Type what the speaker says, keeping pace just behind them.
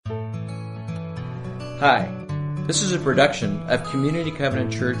Hi, this is a production of Community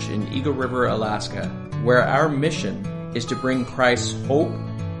Covenant Church in Eagle River, Alaska, where our mission is to bring Christ's hope,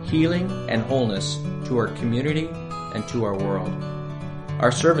 healing, and wholeness to our community and to our world.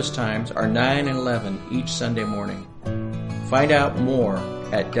 Our service times are 9 and 11 each Sunday morning. Find out more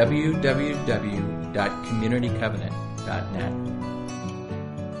at www.communitycovenant.net.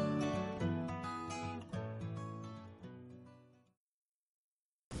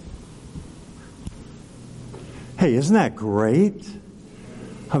 Hey, isn't that great?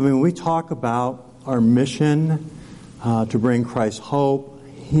 I mean, we talk about our mission to bring Christ's hope,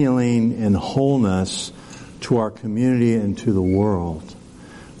 healing, and wholeness to our community and to the world.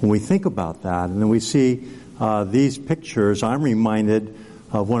 When we think about that, and then we see these pictures, I'm reminded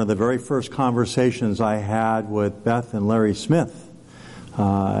of one of the very first conversations I had with Beth and Larry Smith.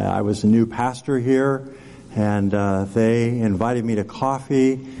 I was a new pastor here, and they invited me to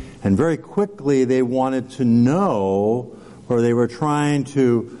coffee. And very quickly they wanted to know, or they were trying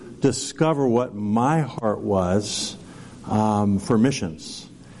to discover what my heart was for missions.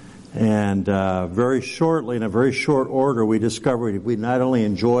 And very shortly, in a very short order, we discovered we not only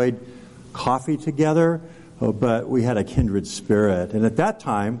enjoyed coffee together, but we had a kindred spirit. And at that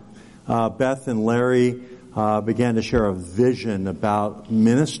time, Beth and Larry began to share a vision about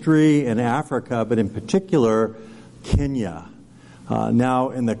ministry in Africa, but in particular, Kenya.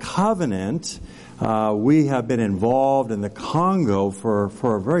 Now, in the covenant, we have been involved in the Congo for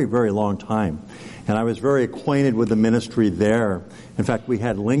a very, very long time. And I was very acquainted with the ministry there. In fact, we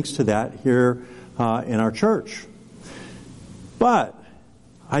had links to that here in our church. But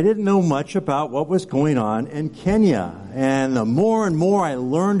I didn't know much about what was going on in Kenya. And the more and more I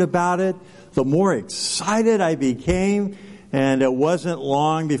learned about it, the more excited I became. And it wasn't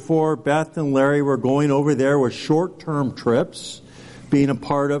long before Beth and Larry were going over there with short-term trips, being a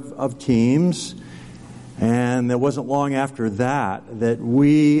part of teams. And it wasn't long after that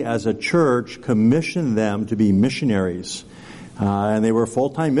we as a church commissioned them to be missionaries. And they were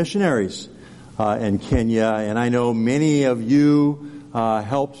full-time missionaries in Kenya. And I know many of you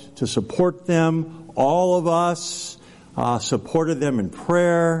helped to support them. All of us supported them in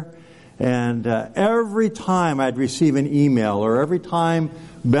prayer. And every time I'd receive an email, or every time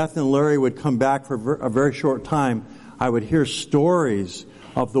Beth and Larry would come back for a very short time, I would hear stories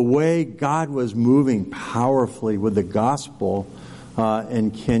of the way God was moving powerfully with the gospel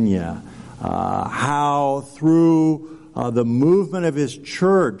in Kenya. How through the movement of His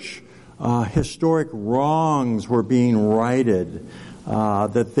church, historic wrongs were being righted.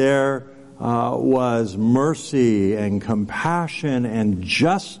 That there was mercy and compassion and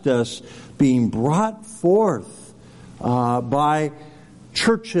justice being brought forth by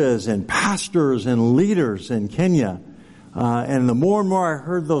churches and pastors and leaders in Kenya. And the more and more I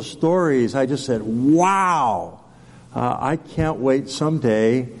heard those stories, I just said, wow, I can't wait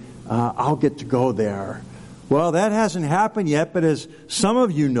someday I'll get to go there. Well, that hasn't happened yet, but as some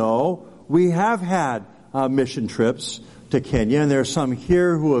of you know, we have had mission trips to Kenya, and there are some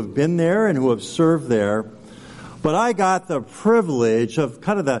here who have been there and who have served there. But I got the privilege of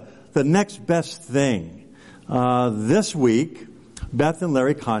kind of the next best thing. This week, Beth and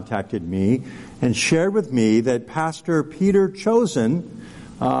Larry contacted me and shared with me that Pastor Peter Chosen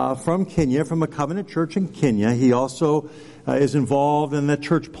from Kenya, from a covenant church in Kenya, he also is involved in the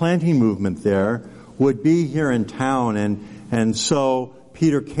church planting movement there, would be here in town. And so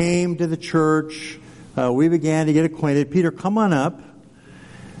Peter came to the church. We began to get acquainted. Peter, come on up.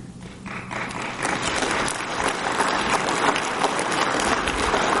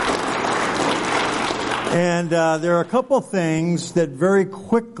 And there are a couple of things that very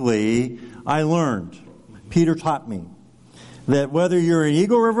quickly I learned. Peter taught me that whether you're in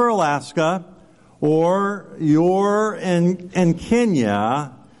Eagle River, Alaska, or you're in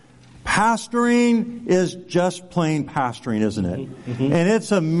Kenya, pastoring is just plain pastoring, isn't it? Mm-hmm. And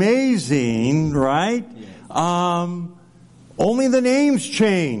it's amazing, right? Yeah. Only the names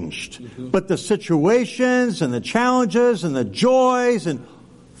changed, but the situations and the challenges and the joys and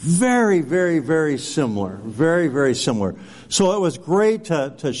very, very, very similar. Very, very similar. So it was great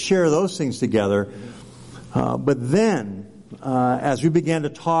to share those things together. But then, as we began to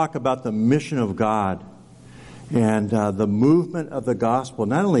talk about the mission of God and the movement of the gospel,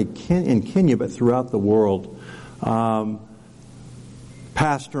 not only in Kenya, but throughout the world,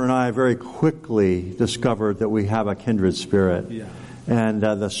 Pastor and I very quickly discovered that we have a kindred spirit. Yeah. And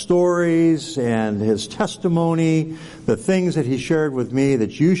the stories and his testimony, the things that he shared with me,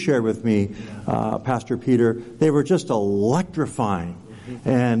 that you shared with me, Pastor Peter, they were just electrifying. Mm-hmm.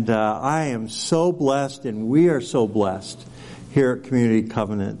 And I am so blessed, and we are so blessed here at Community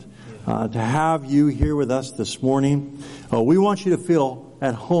Covenant to have you here with us this morning. We want you to feel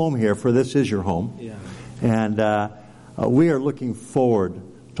at home here, for this is your home. Yeah. And we are looking forward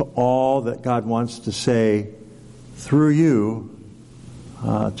to all that God wants to say through you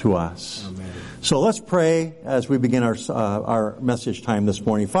to us. Amen. So let's pray as we begin our message time this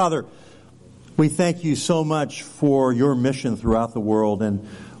morning. Father, we thank you so much for your mission throughout the world. And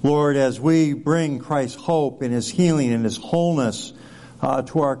Lord, as we bring Christ's hope and His healing and His wholeness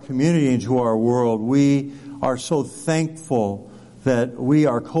to our community and to our world, we are so thankful that we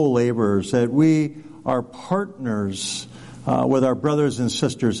are co-laborers, that we are partners with our brothers and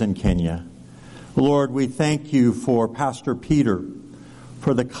sisters in Kenya. Lord, we thank you for Pastor Peter,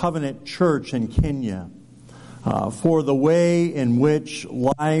 for the Covenant Church in Kenya, for the way in which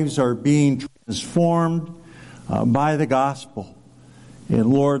lives are being transformed by the gospel. And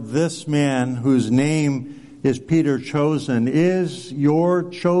Lord, this man whose name is Peter Chosen is your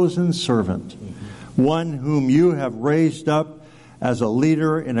chosen servant, one whom you have raised up as a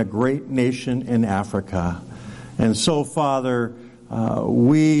leader in a great nation in Africa. And so, Father,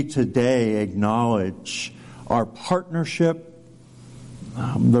 we today acknowledge our partnership,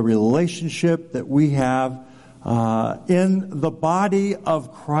 the relationship that we have in the body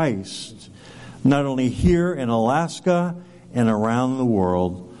of Christ, not only here in Alaska and around the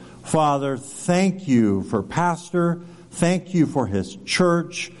world. Father, thank you for Pastor. Thank you for his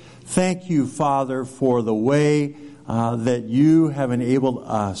church. Thank you, Father, for the way that you have enabled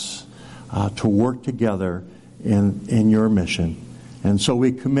us to work together in your mission. And so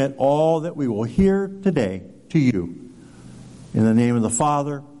we commit all that we will hear today to you. In the name of the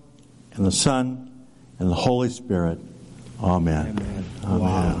Father, and the Son, and the Holy Spirit. Amen. Amen. Amen.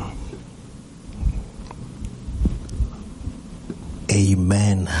 Wow.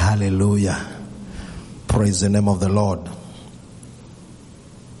 Amen. Hallelujah. Praise the name of the Lord.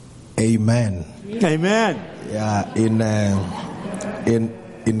 Amen. Amen. Yeah, in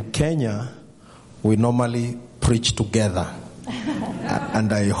Kenya, we normally preach together,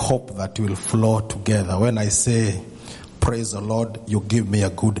 and I hope that we'll flow together. When I say praise the Lord, you give me a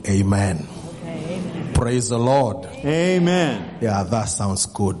good amen. Okay, amen. Praise the Lord. Amen. Yeah, that sounds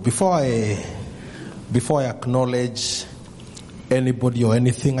good. Before I acknowledge anybody or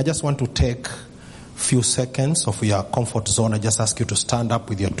anything, I just want to take a few seconds of your comfort zone. I just ask you to stand up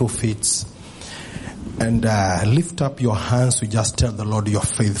with your 2 feet and lift up your hands. You just tell the Lord you're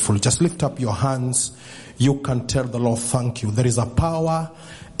faithful. Just lift up your hands. You can tell the Lord thank you. There is a power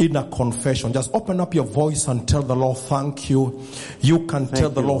in a confession. Just open up your voice and tell the Lord thank you. You can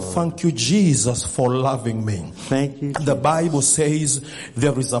tell the Lord, thank you, Jesus, for loving me. Thank you. The Bible says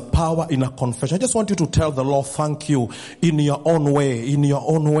there is a power in a confession. I just want you to tell the Lord thank you in your own way, in your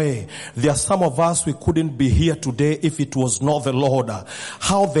own way. There are some of us, we couldn't be here today if it was not the Lord.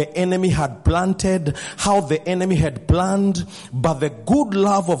 How the enemy had planted, how the enemy had planned, but the good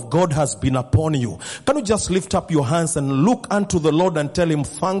love of God has been upon you. Can you just lift up your hands and look unto the Lord and tell him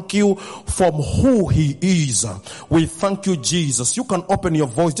thank you from who he is. We thank you, Jesus. You can open your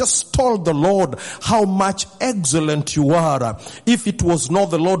voice. Just tell the Lord how much excellent you are. If it was not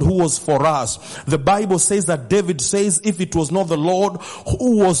the Lord who was for us, the Bible says that David says, if it was not the Lord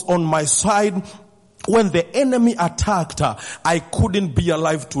who was on my side, when the enemy attacked, I couldn't be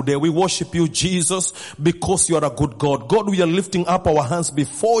alive today. We worship you, Jesus, because you are a good God. God, we are lifting up our hands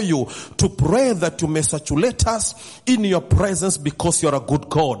before you to pray that you may saturate us in your presence because you are a good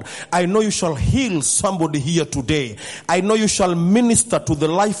God. I know you shall heal somebody here today. I know you shall minister to the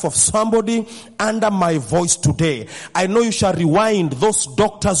life of somebody under my voice today. I know you shall rewind those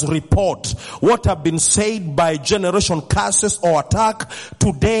doctors' report. What have been said by generation curses or attack,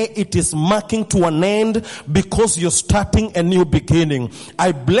 today it is marking to an end because you're starting a new beginning.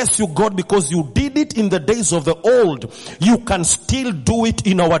 I bless you, God, because you did it in the days of the old. You can still do it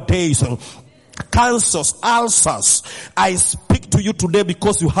in our days. Cancers, ulcers, I speak to you today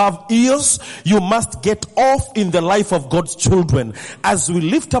because you have ears. You must get off in the life of God's children. As we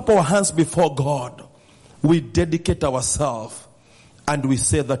lift up our hands before God, we dedicate ourselves and we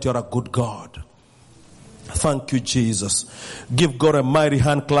say that you're a good God. Thank you, Jesus. Give God a mighty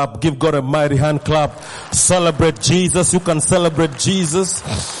hand clap. Give God a mighty hand clap. Celebrate Jesus. You can celebrate Jesus.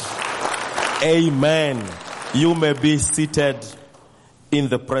 Amen. You may be seated in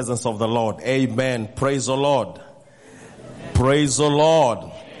the presence of the Lord. Amen. Praise the Lord. Praise the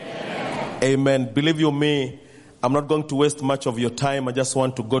Lord. Amen. Believe you me, I'm not going to waste much of your time. I just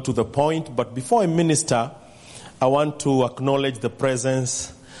want to go to the point. But before I minister, I want to acknowledge the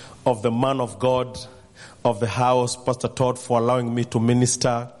presence of the man of God of the house, Pastor Todd, for allowing me to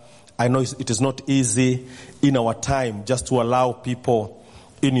minister. I know it is not easy in our time just to allow people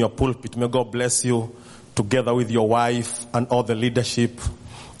in your pulpit. May God bless you together with your wife and all the leadership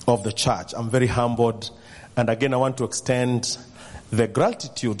of the church. I'm very humbled. And again, I want to extend the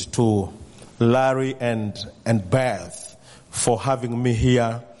gratitude to Larry and Beth for having me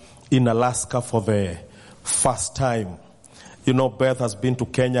here in Alaska for the first time. You know, Beth has been to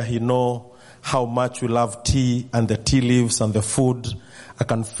Kenya. He knows how much we love tea and the tea leaves and the food. I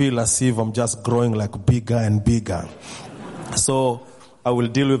can feel as if I'm just growing like bigger and bigger. So I will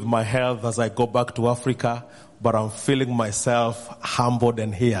deal with my health as I go back to Africa, but I'm feeling myself humbled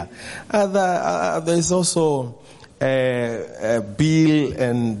and here. There's also Bill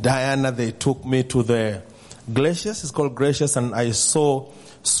and Diana. They took me to the glaciers. It's called glaciers, and I saw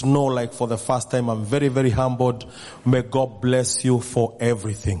snow like for the first time. I'm very, very humbled. May God bless you for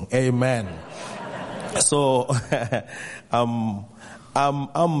everything. Amen. So,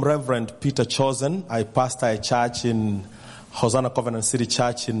 I'm Reverend Peter Chosen. I pastor a church in Hosanna Covenant City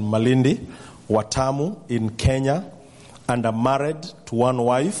Church in Malindi, Watamu in Kenya. And I'm married to one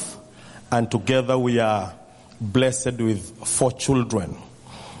wife. And together we are blessed with 4 children.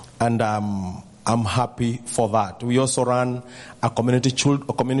 And I'm happy for that. We also run a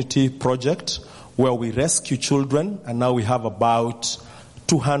community project where we rescue children, and now we have about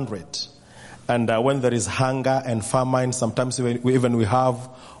 200. And when there is hunger and famine, sometimes we have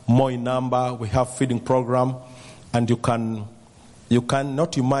more in number. We have feeding program, and you can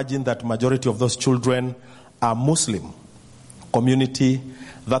not imagine that majority of those children are Muslim community.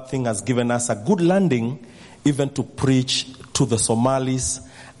 That thing has given us a good landing, even to preach to the Somalis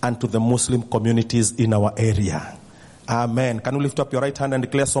and to the Muslim communities in our area. Amen. Can you lift up your right hand and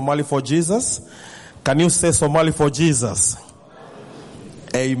declare Somali for Jesus? Can you say Somali for Jesus?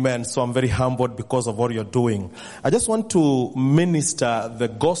 Amen. So I'm very humbled because of what you're doing. I just want to minister the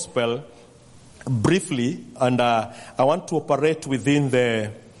gospel briefly, and I want to operate within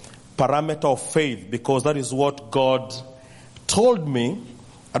the parameter of faith, because that is what God told me.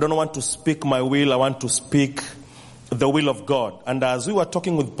 I don't want to speak my will. I want to speak the will of God. And as we were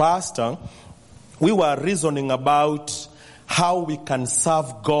talking with Pastor, we were reasoning about how we can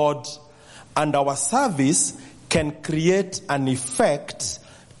serve God, and our service can create an effect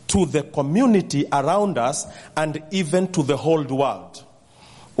to the community around us and even to the whole world.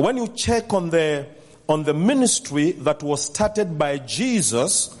 When you check on the ministry that was started by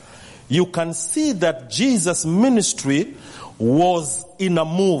Jesus, you can see that Jesus' ministry was in a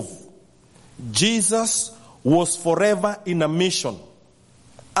move. Jesus was forever in a mission,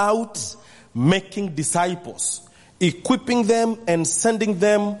 out making disciples, equipping them and sending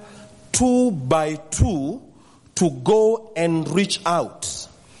them 2 by 2 to go and reach out.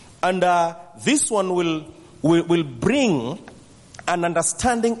 And this one will bring an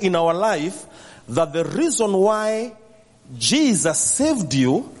understanding in our life that the reason why Jesus saved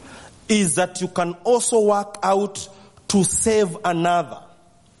you is that you can also work out to save another.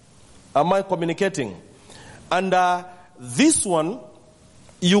 Am I communicating? And this one,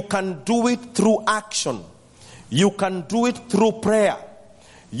 you can do it through action. You can do it through prayer.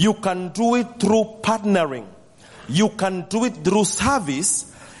 You can do it through partnering. You can do it through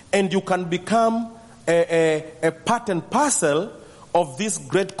service. And you can become a part and parcel of this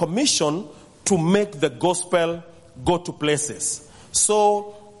great commission to make the gospel go to places.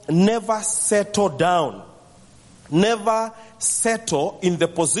 So never settle down. Never settle in the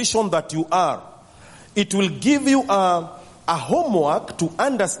position that you are. It will give you a homework to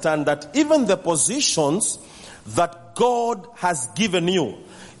understand that even the positions that God has given you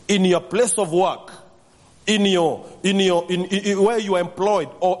in your place of work, in where you are employed,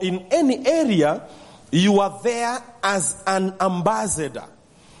 or in any area, you are there as an ambassador.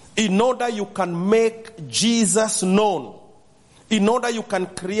 In order you can make Jesus known. In order you can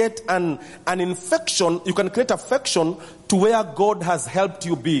create an infection, you can create affection to where God has helped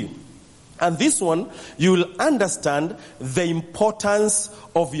you be. And this one, you will understand the importance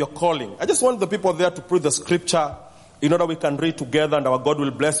of your calling. I just want the people there to put the scripture in order we can read together, and our God will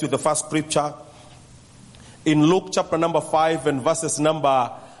bless you. The first scripture in Luke chapter number 5 and verses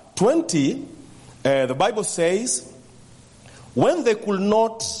number 20, the Bible says, when they could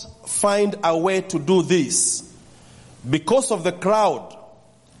not find a way to do this because of the crowd,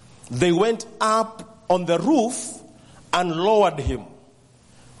 they went up on the roof and lowered him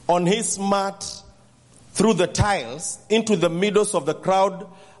on his mat through the tiles into the middle of the crowd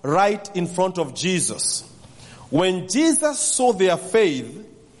right in front of Jesus. When Jesus saw their faith,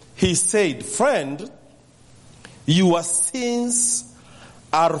 he said, "Friend, your sins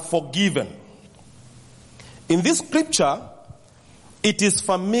are forgiven." In this scripture, it is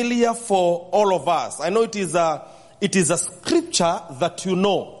familiar for all of us. I know it is it is a scripture that you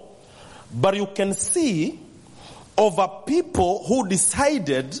know. But you can see over people who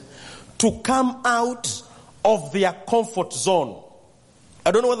decided to come out of their comfort zone.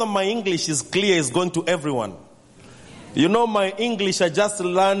 I don't know whether my English is clear, is going to everyone. You know, my English I just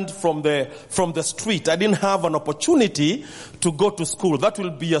learned from the street. I didn't have an opportunity to go to school. That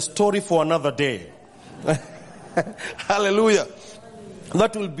will be a story for another day. Hallelujah.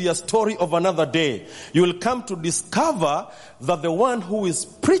 That will be a story of another day. You will come to discover that the one who is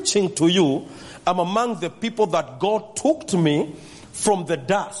preaching to you, I'm among the people that God took me from the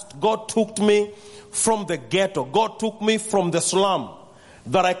dust. God took me from the ghetto. God took me from the slum.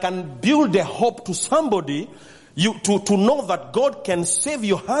 That I can build a hope to somebody, to know that God can save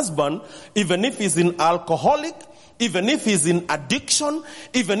your husband even if he's in alcoholic, even if he's in addiction,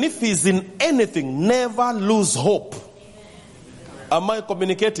 even if he's in anything. Never lose hope. Am I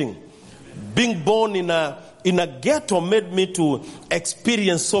communicating? Being born in a ghetto made me to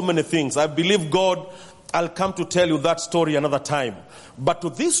experience so many things. I believe God, I'll come to tell you that story another time. But to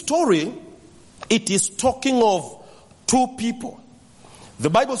this story, it is talking of two people. The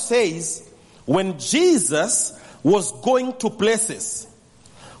Bible says, when Jesus was going to places,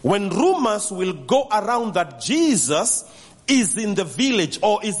 when rumors will go around that Jesus is in the village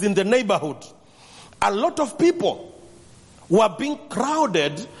or is in the neighborhood, a lot of people were being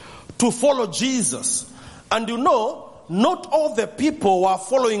crowded to follow Jesus. And you know, not all the people were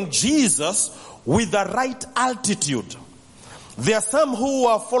following Jesus with the right altitude. There are some who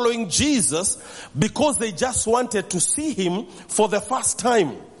are following Jesus because they just wanted to see him for the first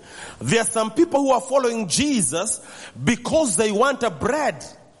time. There are some people who are following Jesus because they want a bread,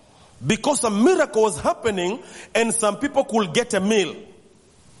 because a miracle was happening and some people could get a meal.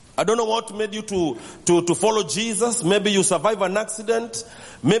 I don't know what made you to follow Jesus. Maybe you survived an accident.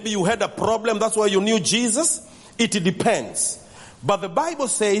 Maybe you had a problem. That's why you knew Jesus. It depends. But the Bible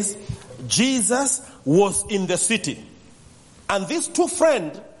says Jesus was in the city. And these two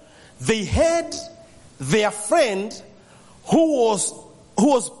friends, they had their friend who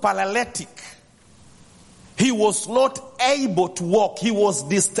was paralytic. He was not able to walk. He was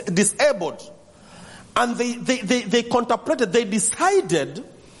disabled. And they contemplated, they decided,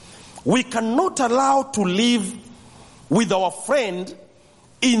 we cannot allow to live with our friend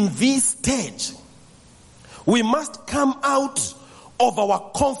in this stage. We must come out of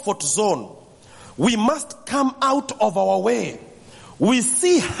our comfort zone. We must come out of our way. We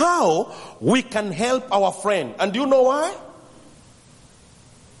see how we can help our friend. And do you know why?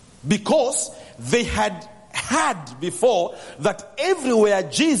 Because they had heard before that everywhere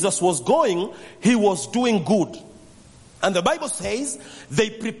Jesus was going, he was doing good. And the Bible says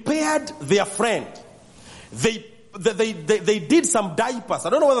they prepared their friend. They did some diapers. I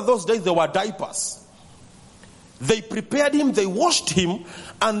don't know whether those days there were diapers. They prepared him, they washed him,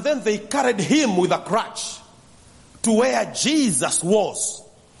 and then they carried him with a crutch to where Jesus was.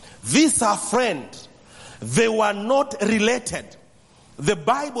 These are friends. They were not related. The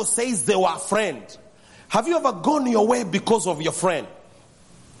Bible says they were friends. Have you ever gone your way because of your friend?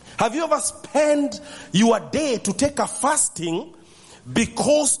 Have you ever spent your day to take a fasting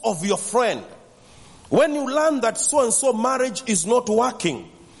because of your friend? When you learn that so-and-so marriage is not working,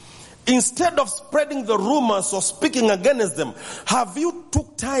 instead of spreading the rumors or speaking against them, have you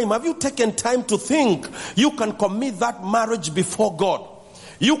taken time to think you can commit that marriage before God?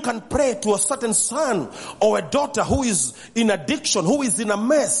 You can pray to a certain son or a daughter who is in addiction, who is in a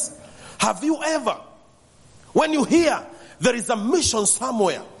mess. Have you ever, when you hear there is a mission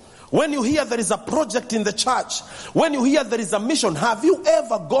somewhere, when you hear there is a project in the church, when you hear there is a mission, have you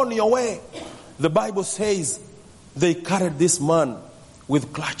ever gone your way? The Bible says they carried this man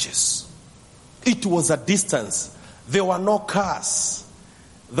with clutches. It was a distance. There were no cars.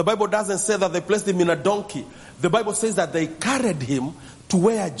 The Bible doesn't say that they placed him in a donkey. The Bible says that they carried him to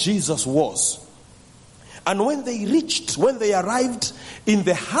where Jesus was. And when they arrived in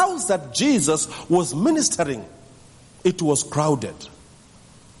the house that Jesus was ministering, it was crowded.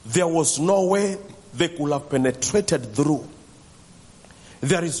 There was no way they could have penetrated through.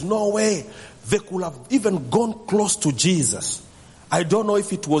 There is no way they could have even gone close to Jesus. I don't know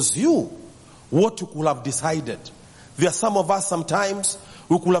if it was you, what you could have decided. There are some of us sometimes,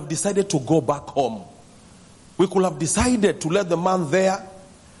 we could have decided to go back home. We could have decided to let the man there.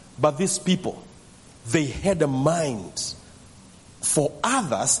 But these people, they had a mind for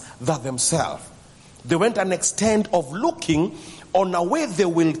others than themselves. They went an extent of looking on a way they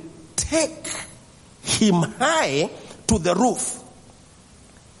will take him high to the roof.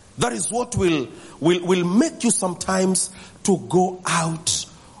 That is what will make you sometimes to go out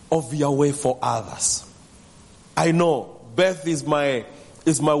of your way for others. I know Beth is my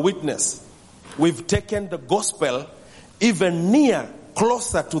witness. We've taken the gospel even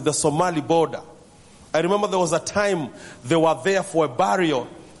closer to the Somali border. I remember there was a time they were there for a burial.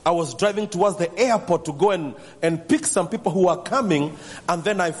 I was driving towards the airport to go and pick some people who were coming, and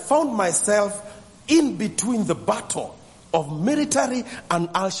then I found myself in between the battle of military and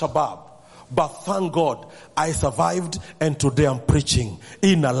Al-Shabaab. But thank God, I survived, and today I'm preaching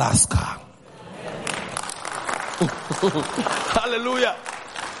in Alaska. Hallelujah.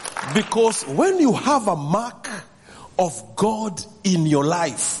 Because when you have a mark of God in your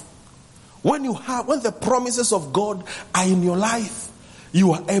life, when the promises of God are in your life,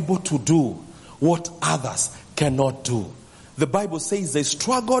 you are able to do what others cannot do. The Bible says they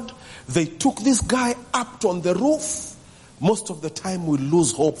struggled. They took this guy up on the roof. Most of the time we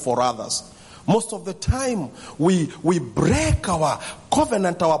lose hope for others. Most of the time we break our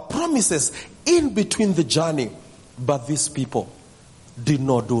covenant, our promises in between the journey. But these people did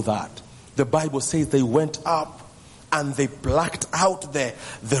not do that. The Bible says they went up and they blacked out the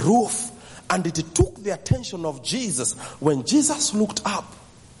roof. And it took the attention of Jesus. When Jesus looked up,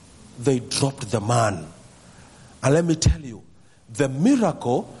 they dropped the man. And let me tell you, the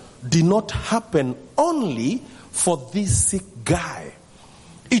miracle did not happen only for this sick guy.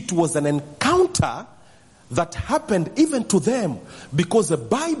 It was an encounter that happened even to them, because the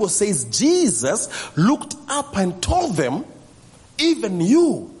Bible says Jesus looked up and told them, even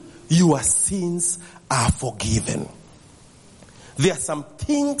your sins are forgiven. There are some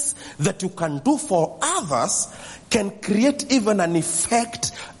things that you can do for others can create even an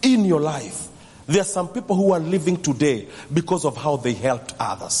effect in your life. There are some people who are living today because of how they helped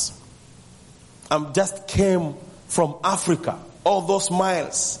others. I just came from Africa, all those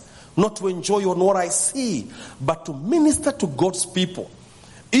miles, not to enjoy on what I see, but to minister to God's people.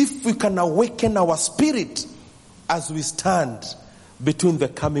 If we can awaken our spirit as we stand between the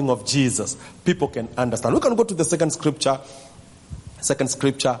coming of Jesus, people can understand. We can go to the second scripture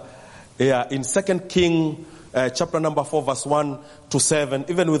in 2 Kings chapter number 4 verse 1 to 7.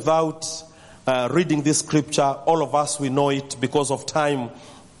 Even without reading this scripture, all of us, we know it because of time.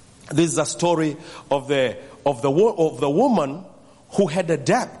 This is a story of the woman who had a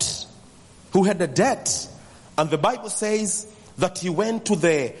debt. And the Bible says that he went to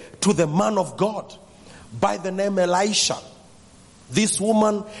the man of God by the name Elisha. This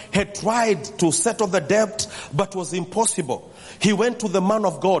woman had tried to settle the debt, but was impossible. He went to the man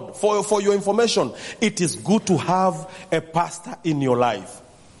of God. For your information, it is good to have a pastor in your life,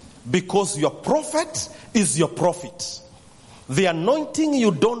 because your prophet is your prophet. The anointing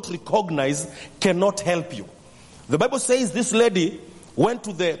you don't recognize cannot help you. The Bible says this lady went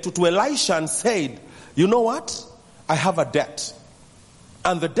to Elisha and said, you know what? I have a debt,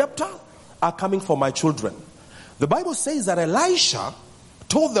 and the debtors are coming for my children. The Bible says that Elisha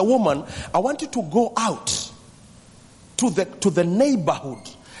told the woman, I want you to go out to the neighborhood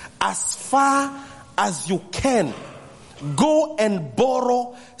as far as you can. Go and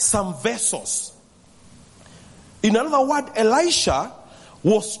borrow some vessels. In other words, Elisha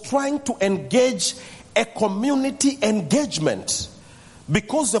was trying to engage a community engagement,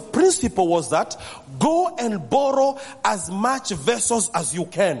 because the principle was that go and borrow as much vessels as you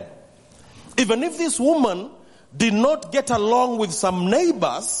can. Even if this woman did not get along with some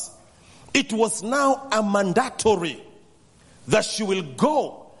neighbors, it was now a mandatory that she will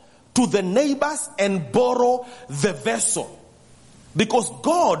go to the neighbors and borrow the vessel. Because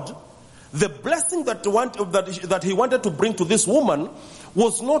God, the blessing that he wanted to bring to this woman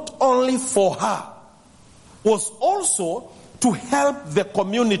was not only for her, was also to help the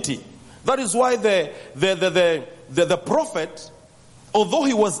community. That is why the prophet, although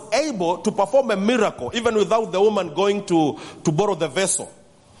he was able to perform a miracle even without the woman going to borrow the vessel,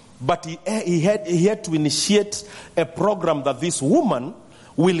 but he had to initiate a program that this woman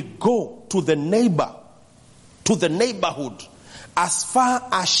will go to the neighborhood as far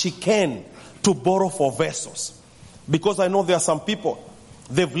as she can to borrow for vessels. Because I know there are some people,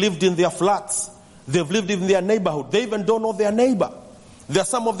 they've lived in their flats, they've lived in their neighborhood, they even don't know their neighbor. There are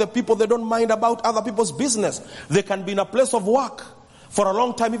some of the people, they don't mind about other people's business. They can be in a place of work for a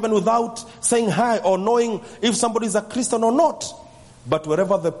long time even without saying hi or knowing if somebody is a Christian or not. But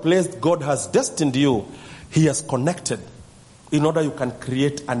wherever the place God has destined you, He has connected in order you can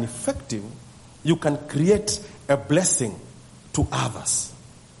create an effective, you can create a blessing to others.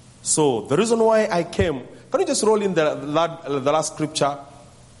 So the reason why I came, can you just roll in the last scripture?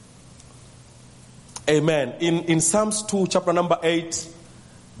 Amen. In Psalms 2 chapter number 8,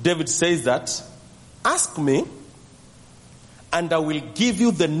 David says that, ask me and I will give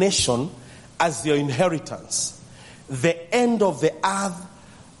you the nation as your inheritance, the end of the earth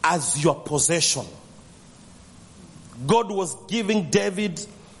as your possession. God was giving David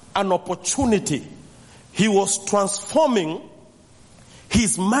an opportunity. He was transforming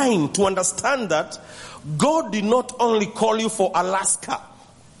his mind to understand that God did not only call you for Alaska.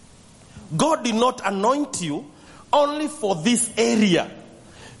 God did not anoint you only for this area.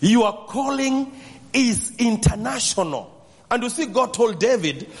 Your calling is international. And you see, God told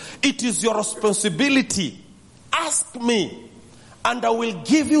David, it is your responsibility. Ask me, and I will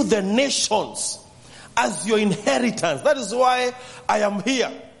give you the nations as your inheritance. That is why I am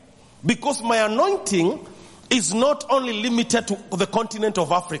here. Because my anointing is not only limited to the continent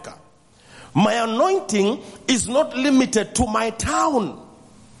of Africa. My anointing is not limited to my town.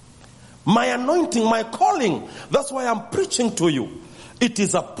 My anointing, my calling, that's why I'm preaching to you. It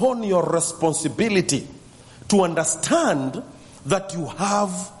is upon your responsibility to understand that you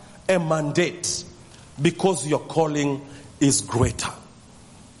have a mandate because your calling is greater.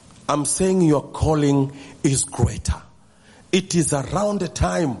 I'm saying your calling is greater. It is around the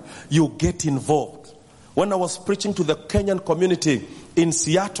time you get involved. When I was preaching to the Kenyan community in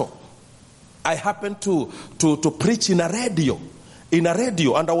Seattle, I happened to preach in a radio,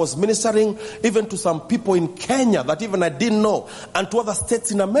 and I was ministering even to some people in Kenya that even I didn't know, and to other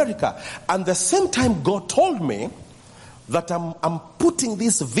states in America. And the same time God told me that I'm putting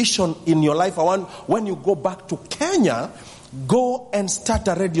this vision in your life. I want, when you go back to Kenya, go and start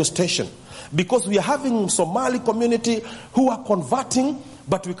a radio station. Because we are having Somali community who are converting,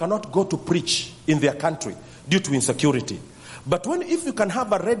 but we cannot go to preach in their country due to insecurity. But if you can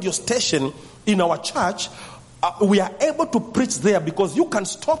have a radio station in our church, we are able to preach there, because you can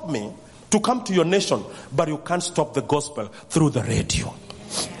stop me to come to your nation, but you can't stop the gospel through the radio.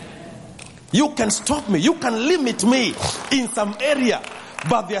 You can stop me, you can limit me in some area,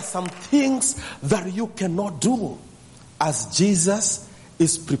 but there are some things that you cannot do. As Jesus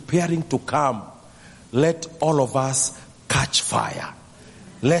is preparing to come, let all of us catch fire.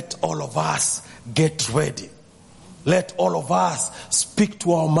 Let all of us get ready. Let all of us speak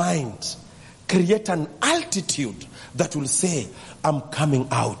to our mind. Create an altitude that will say, I'm coming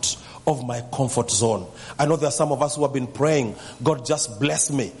out of my comfort zone. I know there are some of us who have been praying, God just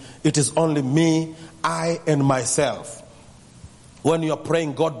bless me. It is only me, I, and myself. When you are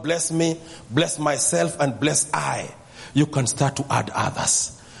praying, God bless me, bless myself, and bless I, you can start to add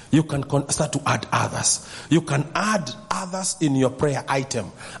others. You can start to add others. You can add others in your prayer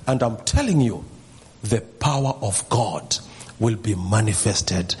item. And I'm telling you, the power of God will be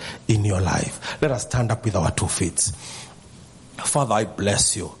manifested in your life. Let us stand up with our 2 feet. Father, I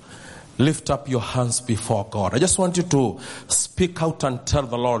bless you. Lift up your hands before God. I just want you to speak out and tell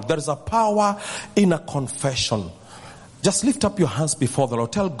the Lord, there is a power in a confession. Just lift up your hands before the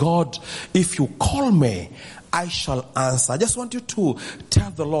Lord. Tell God, if you call me, I shall answer. I just want you to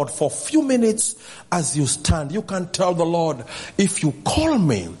tell the Lord for a few minutes as you stand. You can tell the Lord, if you call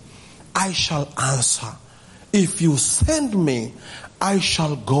me, I shall answer. If you send me, I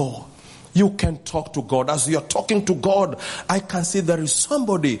shall go. You can talk to God. As you're talking to God, I can see there is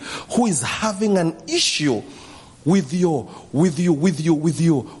somebody who is having an issue with your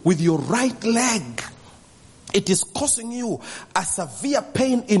right leg. It is causing you a severe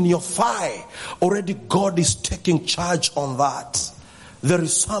pain in your thigh. Already God is taking charge on that. There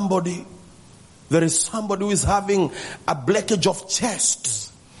is somebody who is having a blockage of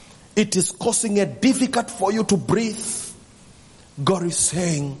chest. It is causing it difficult for you to breathe. God is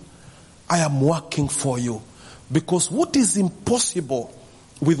saying, I am working for you. Because what is impossible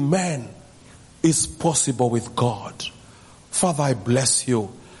with man is possible with God. Father, I bless you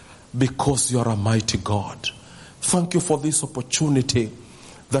because you are a mighty God. Thank you for this opportunity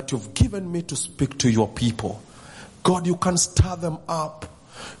that you've given me to speak to your people. God, you can stir them up.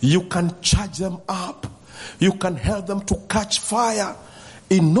 You can charge them up. You can help them to catch fire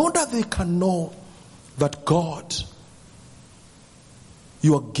in order they can know that God,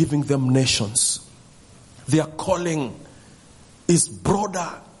 you are giving them nations. Their calling is broader.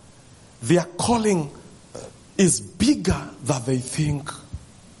 Their calling is bigger than they think.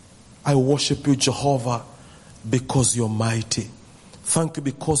 I worship you, Jehovah, because you're mighty. Thank you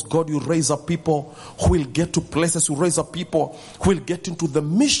because, God, you raise up people who will get to places. You raise up people who will get into the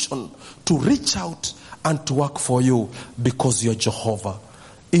mission to reach out and to work for you because you're Jehovah.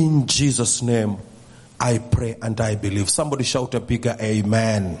 In Jesus' name, I pray and I believe. Somebody shout a bigger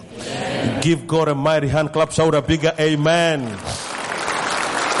amen. Amen. Give God a mighty hand clap. Shout a bigger amen.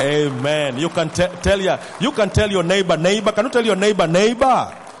 Amen. You can tell your neighbor. Can you tell your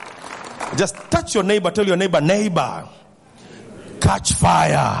neighbor? Just touch your neighbor. Tell your neighbor, catch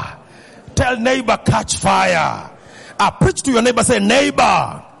fire. Tell neighbor, catch fire. Preach to your neighbor. Say,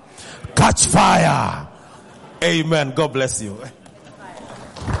 neighbor, catch fire. Amen. God bless you.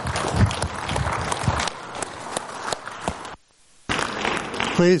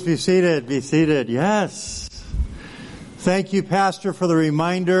 Please be seated. Be seated. Yes. Thank you, Pastor, for the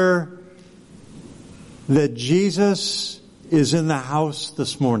reminder that Jesus is in the house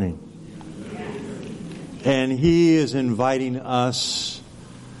this morning. And He is inviting us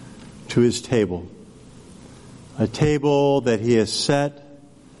to His table. A table that He has set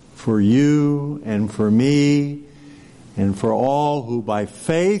for you and for me and for all who by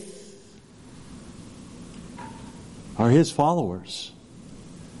faith are His followers.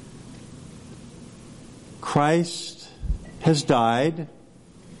 Christ has died.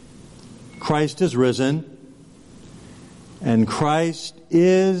 Christ has risen. And Christ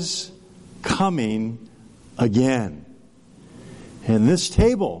is coming again. And this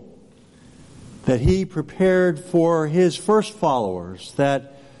table that He prepared for His first followers,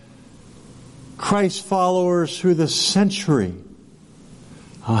 that Christ's followers through the century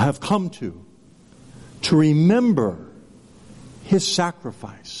have come to remember His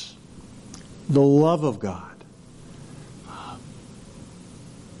sacrifice, the love of God,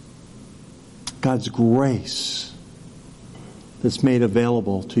 God's grace that's made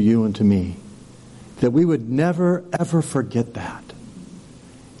available to you and to me, that we would never ever forget that.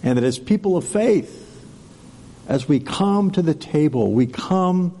 And that as people of faith, as we come to the table, we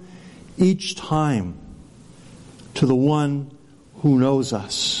come each time to the one who knows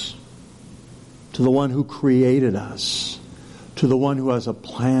us, to the one who created us, to the one who has a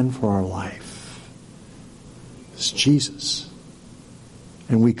plan for our life. It's Jesus.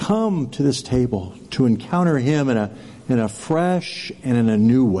 And we come to this table to encounter Him in a fresh and in a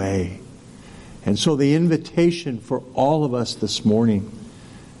new way. And so the invitation for all of us this morning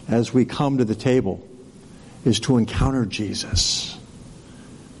as we come to the table is to encounter Jesus.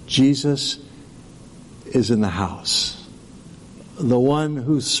 Jesus is in the house. The one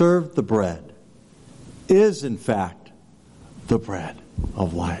who served the bread is in fact the bread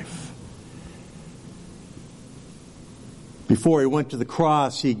of life. Before He went to the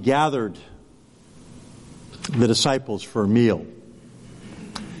cross, He gathered the disciples for a meal.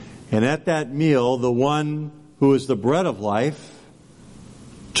 And at that meal, the one who is the bread of life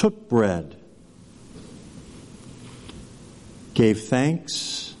took bread, gave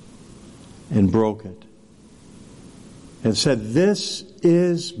thanks, and broke it, and said, "This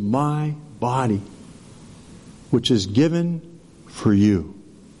is my body, which is given for you.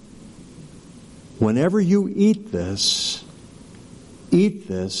 Whenever you eat this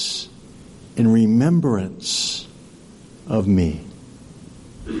in remembrance of me."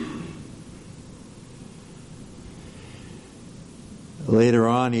 Later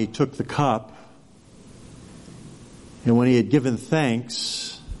on, He took the cup, and when He had given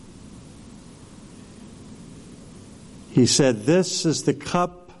thanks, He said, "This is the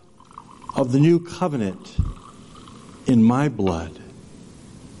cup of the new covenant in my blood,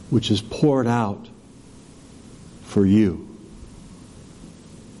 which is poured out for you.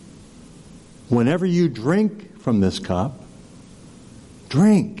 Whenever you drink from this cup,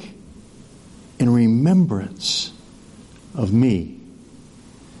 drink in remembrance of me."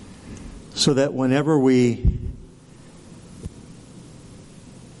 So that whenever we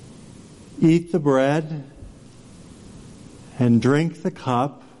eat the bread and drink the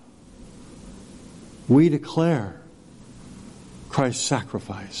cup, we declare Christ's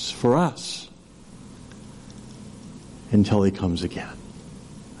sacrifice for us until He comes again.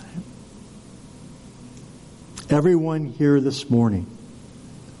 Everyone here this morning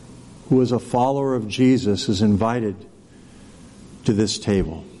who is a follower of Jesus is invited to this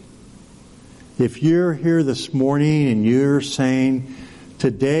table. If you're here this morning and you're saying,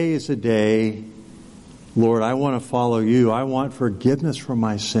 "Today is a day, Lord, I want to follow you. I want forgiveness from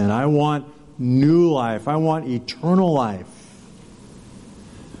my sin. I want new life. I want eternal life."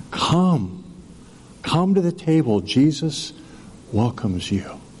 Come to the table. Jesus welcomes you.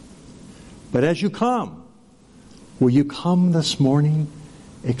 But as you come, will you come this morning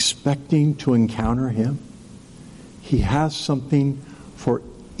expecting to encounter Him? He has something for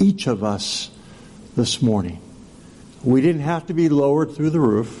each of us this morning. We didn't have to be lowered through the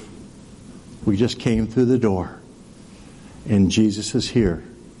roof. We just came through the door. And Jesus is here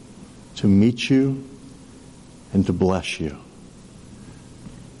to meet you and to bless you.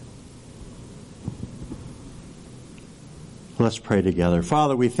 Let's pray together.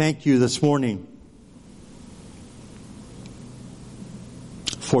 Father, we thank you this morning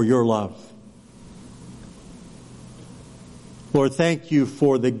for your love. Lord, thank you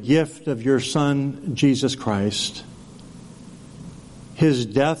for the gift of your Son, Jesus Christ. His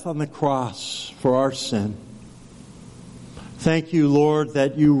death on the cross for our sin. Thank you, Lord,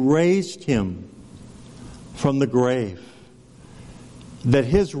 that you raised Him from the grave, that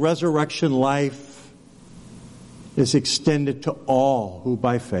His resurrection life is extended to all who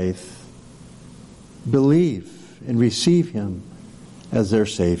by faith believe and receive Him as their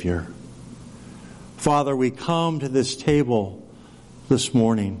Savior. Father, we come to this table this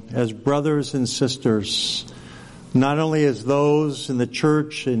morning as brothers and sisters, not only as those in the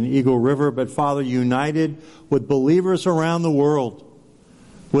church in Eagle River, but Father, united with believers around the world,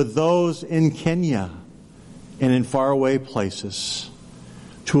 with those in Kenya and in faraway places,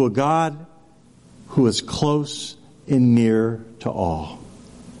 to a God who is close and near to all.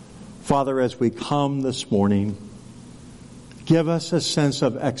 Father, as we come this morning, give us a sense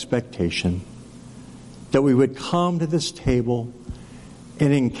of expectation that we would come to this table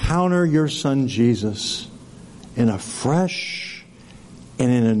and encounter your Son Jesus in a fresh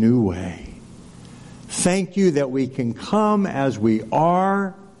and in a new way. Thank you that we can come as we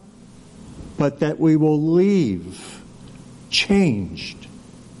are, but that we will leave changed,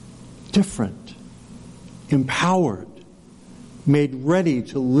 different, empowered, made ready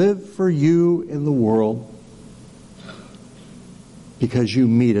to live for you in the world because you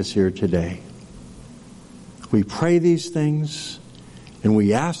meet us here today. We pray these things and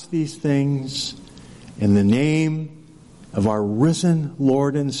we ask these things in the name of our risen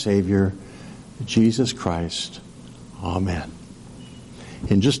Lord and Savior, Jesus Christ. Amen.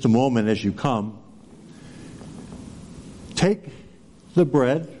 In just a moment as you come, take the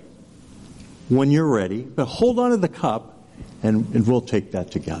bread when you're ready, but hold on to the cup and we'll take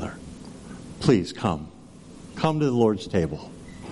that together. Please come. Come to the Lord's table.